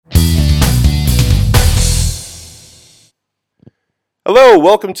Hello,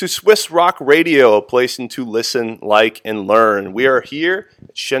 welcome to SWIS ROC RADIO, a place to listen, like, and learn. We are here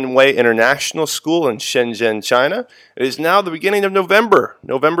at Shenwei International School in Shenzhen, China. It is now the beginning of November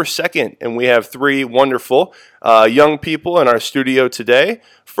 2nd, and we have three wonderful young people in our studio today.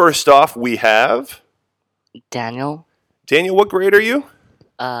 First off, we have... Daniel. Daniel, what grade are you?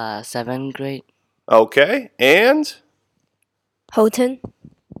 7th grade. Okay, and? Houghton.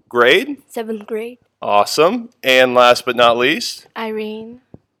 Grade? 7th grade. Awesome. And last but not least? Irene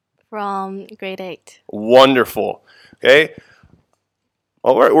from grade 8. Wonderful. Okay.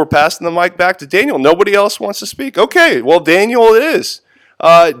 All right, we're passing the mic back to Daniel. Nobody else wants to speak? Okay, well, Daniel it is.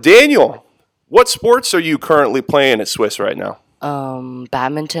 Daniel, what sports are you currently playing at SWIS right now?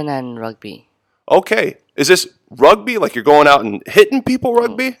 Badminton and rugby. Okay. Is this rugby, like you're going out and hitting people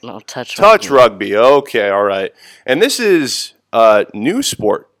rugby? No, touch rugby. Okay, all right. And this is a new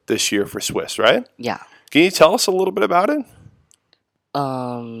sport this year for SWIS, right? Yeah. Can you tell us a little bit about it?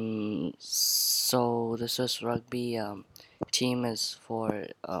 So the Swiss rugby team is for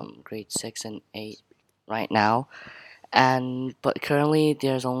grade 6 and 8 right now, but currently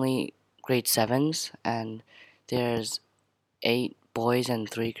there's only grade 7s, and there's 8 boys and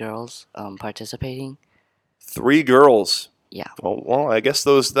 3 girls participating. 3 girls. Yeah. Well, I guess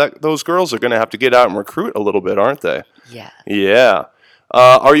those girls are going to have to get out and recruit a little bit, aren't they? Yeah. Yeah.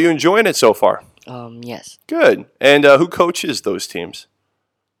 Are you enjoying it so far? Yes. Good. And who coaches those teams?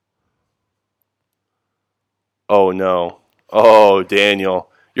 Oh, no. Oh, Daniel.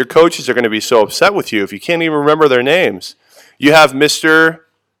 Your coaches are going to be so upset with you if you can't even remember their names. You have Mr.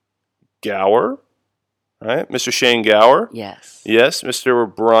 Gower, right? Mr. Shane Gower. Yes. Yes.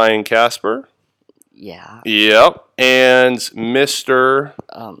 Mr. Brian Casper. Yeah. Yep. And Mr.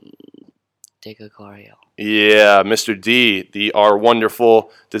 DiGregorio. Yeah, Mr. D, our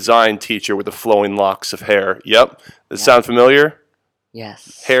wonderful design teacher with the flowing locks of hair. Yep. Does that sound familiar?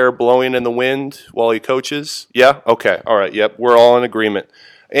 Yes. Hair blowing in the wind while he coaches? Yeah? Okay. All right. Yep. We're all in agreement.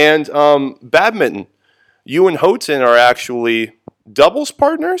 And badminton. You and Houghton are actually doubles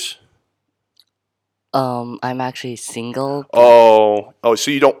partners? I'm actually single. Oh,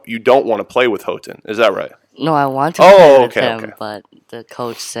 so you don't want to play with Houghton. Is that right? No, I want to play with okay, him, okay. But the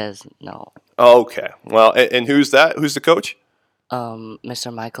coach says no. Okay. Well, and who's that? Who's the coach?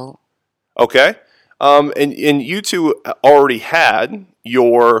 Mr. Michael. Okay. And you two already had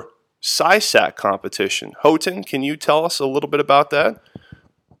your SciSac competition. Houghton, can you tell us a little bit about that?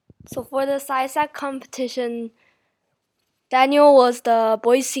 So for the SciSac competition, Daniel was the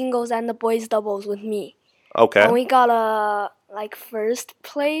boys singles and the boys doubles with me. Okay. And we got first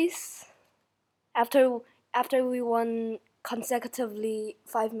place after we won consecutively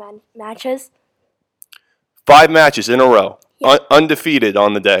 5 matches. 5 matches in a row, Yeah. Undefeated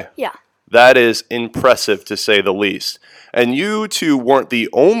on the day. Yeah. That is impressive to say the least. And you two weren't the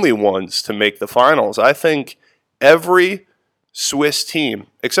only ones to make the finals. I think every SWIS team,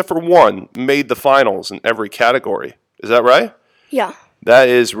 except for one, made the finals in every category. Is that right? Yeah. That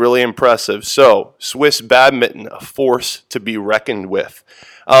is really impressive. So, SWIS badminton, a force to be reckoned with.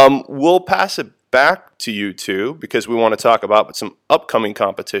 We'll pass it back to you two because we want to talk about some upcoming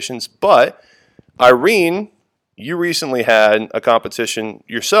competitions. But, Irene, you recently had a competition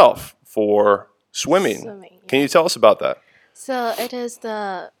yourself for swimming. Yeah. Can you tell us about that? So it is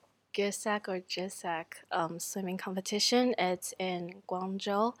the GISAC or GISAC swimming competition. It's in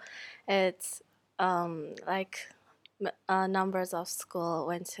Guangzhou. It's numbers of school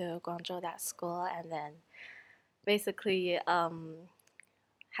went to Guangzhou, that school, and then basically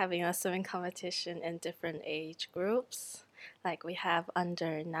having a swimming competition in different age groups. Like we have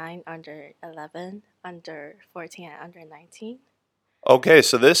under 9, under 11, under 14, and under 19. Okay,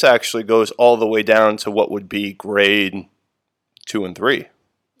 so this actually goes all the way down to what would be grade 2 and 3.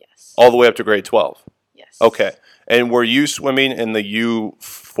 Yes. All the way up to grade 12. Yes. Okay. And were you swimming in the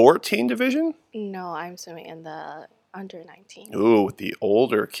U14 division? No, I'm swimming in the under 19. Ooh, with the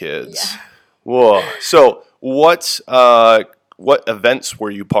older kids. Yeah. Whoa. So what events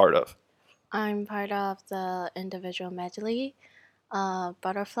were you part of? I'm part of the individual medley,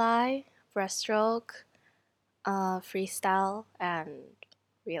 butterfly, breaststroke, freestyle, and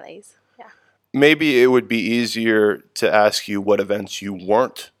relays. Yeah. Maybe it would be easier to ask you what events you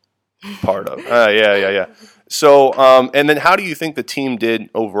weren't part of. Yeah. So, and then how do you think the team did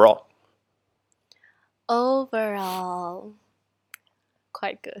overall? Overall,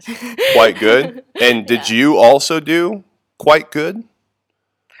 quite good. Quite good? And did you also do quite good?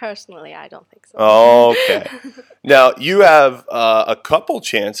 Personally, I don't think so. Okay. Now, you have a couple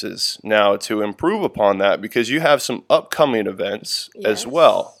chances now to improve upon that because you have some upcoming events as Yes.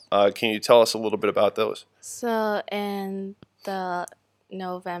 well. Can you tell us a little bit about those? So in the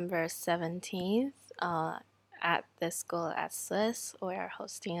November 17th, at this school at SWIS, we are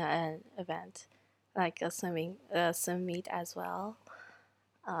hosting an event, like a swim meet as well.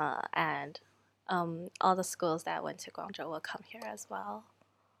 And all the schools that went to Guangzhou will come here as well.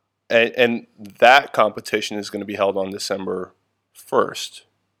 And that competition is going to be held on December 1st.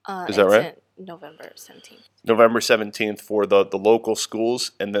 Is that right? November 17th. November 17th for the local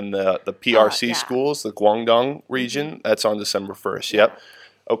schools, and then the PRC yeah. schools, the Guangdong region, that's on December 1st. Yep.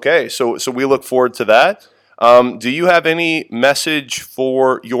 Okay, so we look forward to that. Do you have any message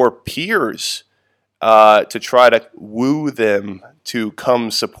for your peers to try to woo them to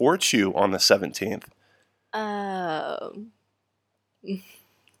come support you on the 17th?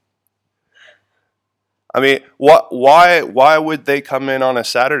 I mean, why would they come in on a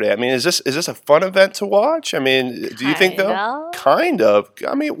Saturday? I mean, is this a fun event to watch? I mean, do you think though? Kind of.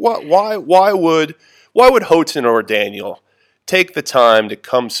 I mean, why would Houghton or Daniel take the time to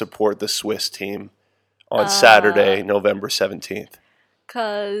come support the SWIS team on Saturday, November 17th?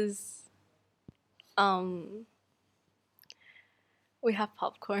 'Cause we have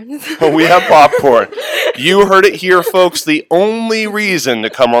popcorn. We have popcorn. You heard it here, folks. The only reason to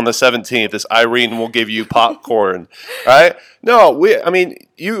come on the 17th is Irene will give you popcorn, right? No, I mean,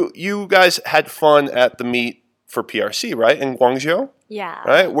 you guys had fun at the meet for PRC, right, in Guangzhou? Yeah.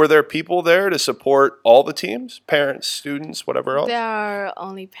 Right? Were there people there to support all the teams, parents, students, whatever else? There are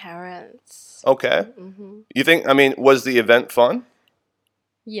only parents. Okay. You think? I mean, was the event fun?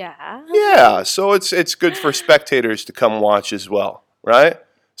 Yeah. Yeah. So it's good for spectators to come watch as well, right?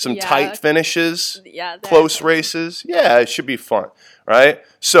 Some tight finishes, close races. Yeah, it should be fun, right?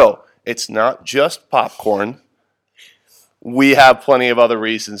 So it's not just popcorn. We have plenty of other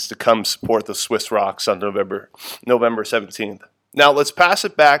reasons to come support the SWIS Rocks on November 17th. Now let's pass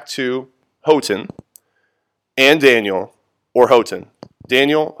it back to Houghton and Daniel, or Houghton.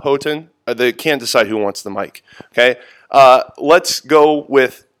 Daniel, Houghton, they can't decide who wants the mic, okay? Let's go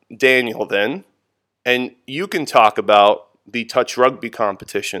with Daniel then, and you can talk about the touch rugby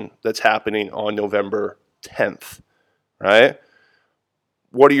competition that's happening on November 10th, right?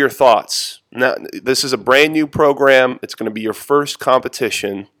 What are your thoughts? Now, this is a brand new program. It's going to be your first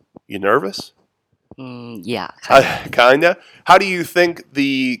competition. You nervous? Yeah. Kinda. How do you think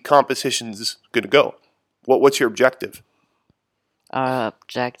the competition's going to go? What's your objective? Our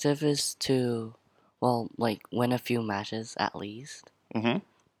objective is to, win a few matches at least.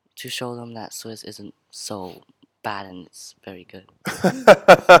 To show them that SWIS isn't so bad and it's very good.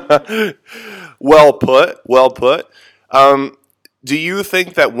 Well put. Do you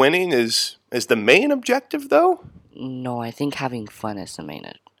think that winning is the main objective, though? No, I think having fun is the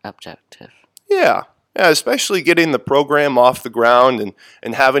main objective. Yeah, especially getting the program off the ground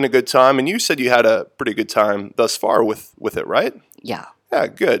and having a good time. And you said you had a pretty good time thus far with it, right? Yeah. Yeah,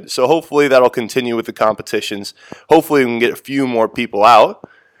 good. So hopefully that'll continue with the competitions. Hopefully we can get a few more people out,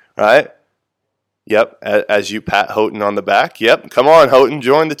 right? Yep, as you pat Houghton on the back. Yep, come on, Houghton,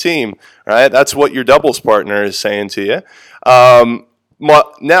 join the team. Right, that's what your doubles partner is saying to you.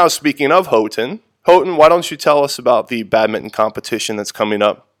 Now, speaking of Houghton, why don't you tell us about the badminton competition that's coming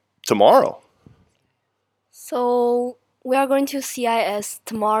up tomorrow? So we are going to CIS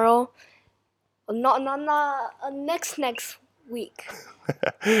tomorrow. Not next week.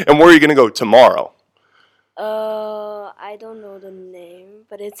 And where are you going to go tomorrow? I don't know the name,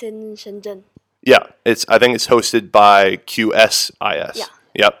 but it's in Shenzhen. Yeah, I think it's hosted by QSIS. Yeah.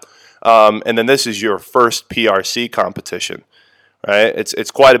 Yep. And then this is your first PRC competition, right?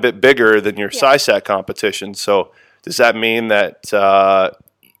 It's quite a bit bigger than your SISAC competition. So does that mean that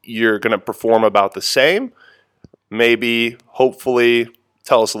you're going to perform about the same? Maybe, hopefully,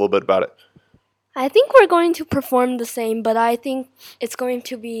 tell us a little bit about it. I think we're going to perform the same, but I think it's going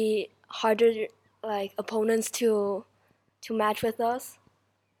to be harder, opponents to match with us.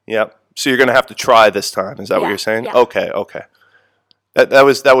 Yep. So you're going to have to try this time. Is that what you're saying? Yeah. Okay. That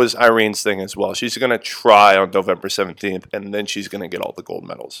was Irene's thing as well. She's going to try on November 17th, and then she's going to get all the gold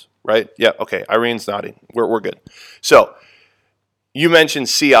medals, right? Yeah. Okay. Irene's nodding. We're good. So you mentioned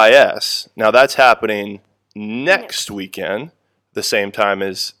CIS. Now that's happening next weekend, the same time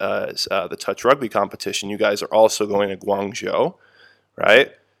as the touch rugby competition. You guys are also going to Guangzhou,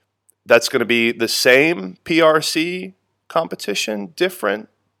 right? That's going to be the same PRC competition, different.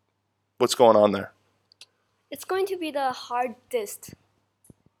 What's going on there? It's going to be the hardest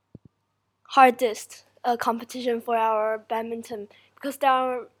competition for our badminton because there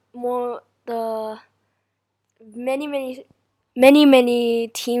are many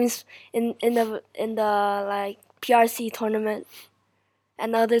teams in the PRC tournament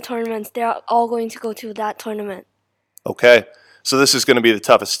and other tournaments. They're all going to go to that tournament. Okay. So this is going to be the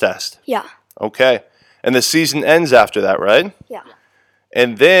toughest test. Yeah. Okay. And the season ends after that, right? Yeah.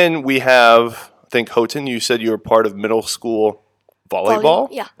 And then we have, I think, Houghton, you said you were part of middle school volleyball?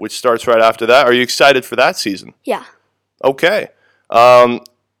 Yeah. Which starts right after that. Are you excited for that season? Yeah. Okay.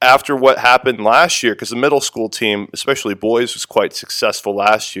 After what happened last year, because the middle school team, especially boys, was quite successful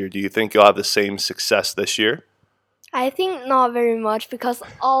last year, do you think you'll have the same success this year? I think not very much because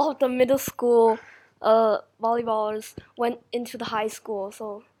all of the middle school volleyballers went into the high school.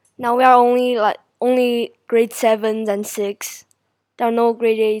 So now we are only grade 7s and 6. There are no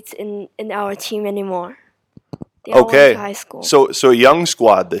grade 8s in our team anymore. They all went Okay. to high school. So a young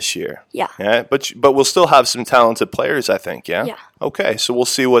squad this year. Yeah. Yeah, but we'll still have some talented players, I think, yeah? Yeah. Okay, so we'll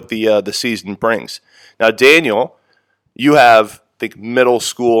see what the season brings. Now, Daniel, you have, I think, middle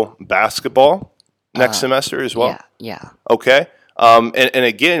school basketball next semester as well? Yeah. Okay. And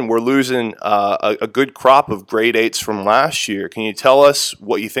again, we're losing a good crop of grade 8s from last year. Can you tell us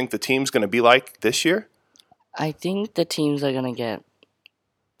what you think the team's going to be like this year? I think the teams are gonna get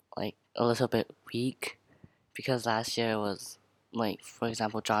like a little bit weak because last year was like, for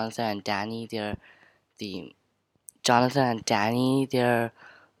example, Jonathan and Danny. They're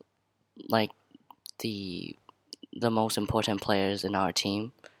like the most important players in our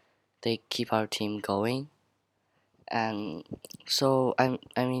team. They keep our team going, and so I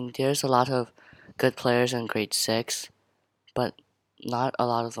mean, there's a lot of good players in grade 6, but not a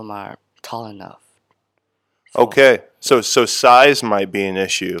lot of them are tall enough. Okay. So size might be an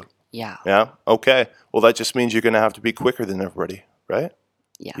issue. Yeah. Yeah. Okay. Well, that just means you're going to have to be quicker than everybody, right?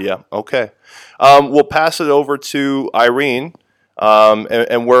 Yeah. Yeah. Okay. We'll pass it over to Irene,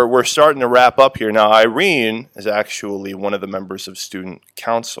 and we're starting to wrap up here now. Irene is actually one of the members of student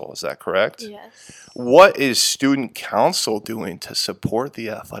council. Is that correct? Yes. What is student council doing to support the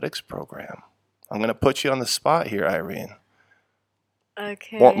athletics program? I'm going to put you on the spot here, Irene.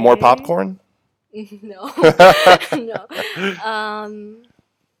 Okay. More popcorn? No. No.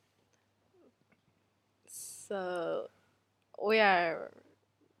 So we are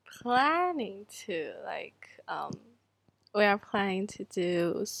planning to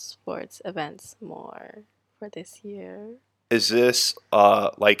do sports events more for this year. Is this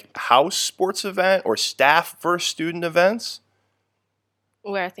like house sports event or staff versus student events?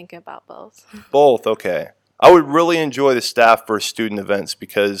 We're thinking about both. Both, okay. I would really enjoy the staff versus student events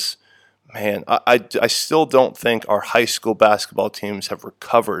because, man, I still don't think our high school basketball teams have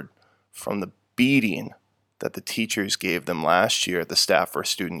recovered from the beating that the teachers gave them last year at the staff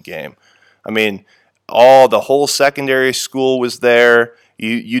versus student game. I mean, the whole secondary school was there.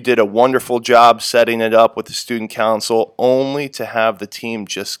 You did a wonderful job setting it up with the student council, only to have the team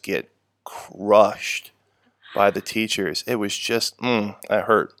just get crushed by the teachers. It was just, that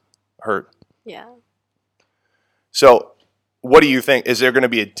hurt. Yeah. So, what do you think? Is there going to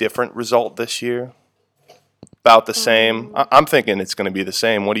be a different result this year? About the same? I'm thinking it's going to be the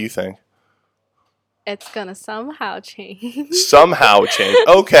same. What do you think? It's gonna somehow change. Somehow change.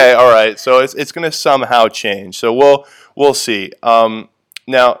 Okay, all right. So it's going to somehow change. So we'll see.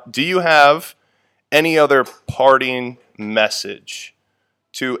 Now, do you have any other parting message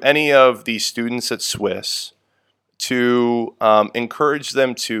to any of the students at SWIS to encourage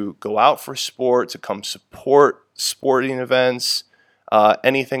them to go out for sport, to come support sporting events,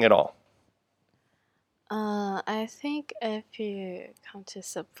 anything at all? I think if you come to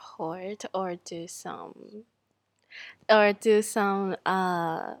support or do some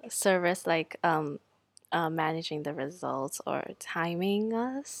service like managing the results or timing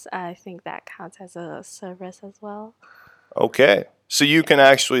us, I think that counts as a service as well. Okay. So you can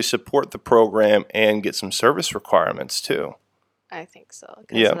actually support the program and get some service requirements too. I think so.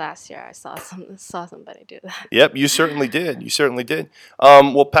 Because Yeah. last year I saw somebody do that. Yep, you certainly did. You certainly did.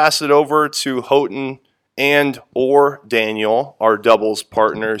 We'll pass it over to Houghton and or Daniel, our doubles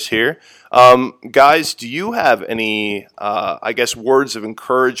partners here. Guys, do you have any, words of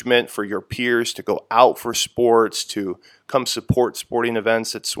encouragement for your peers to go out for sports, to come support sporting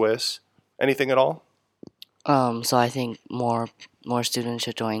events at SWIS? Anything at all? So I think more students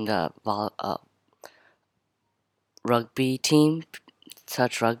should join the rugby team,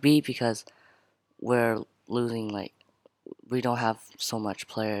 touch rugby, because we're losing, we don't have so much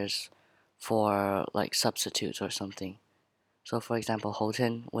players for substitutes or something. So for example,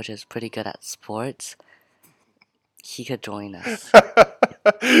 Houghton, which is pretty good at sports, he could join us.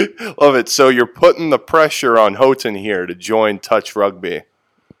 Love it. So you're putting the pressure on Houghton here to join touch rugby.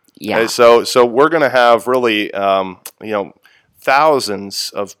 Yeah. Okay, so we're going to have really, thousands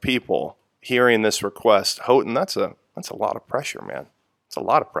of people hearing this request. Houghton, that's a lot of pressure, man. It's a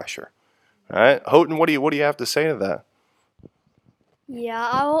lot of pressure. All right, Houghton, what do you have to say to that? Yeah,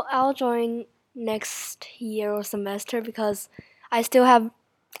 I'll join next year or semester because I still have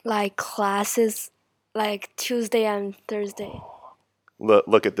like classes like Tuesday and Thursday.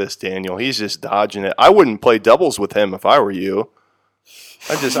 Look at this, Daniel. He's just dodging it. I wouldn't play doubles with him if I were you.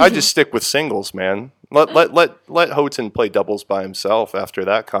 I just stick with singles, man. Let Houghton play doubles by himself after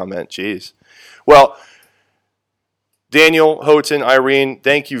that comment. Jeez. Well, Daniel, Houghton, Irene,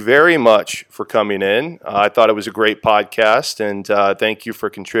 thank you very much for coming in. I thought it was a great podcast, and thank you for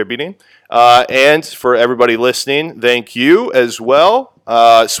contributing. And for everybody listening, thank you as well.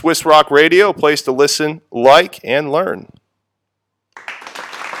 SWIS ROC Radio, a place to listen, like, and learn.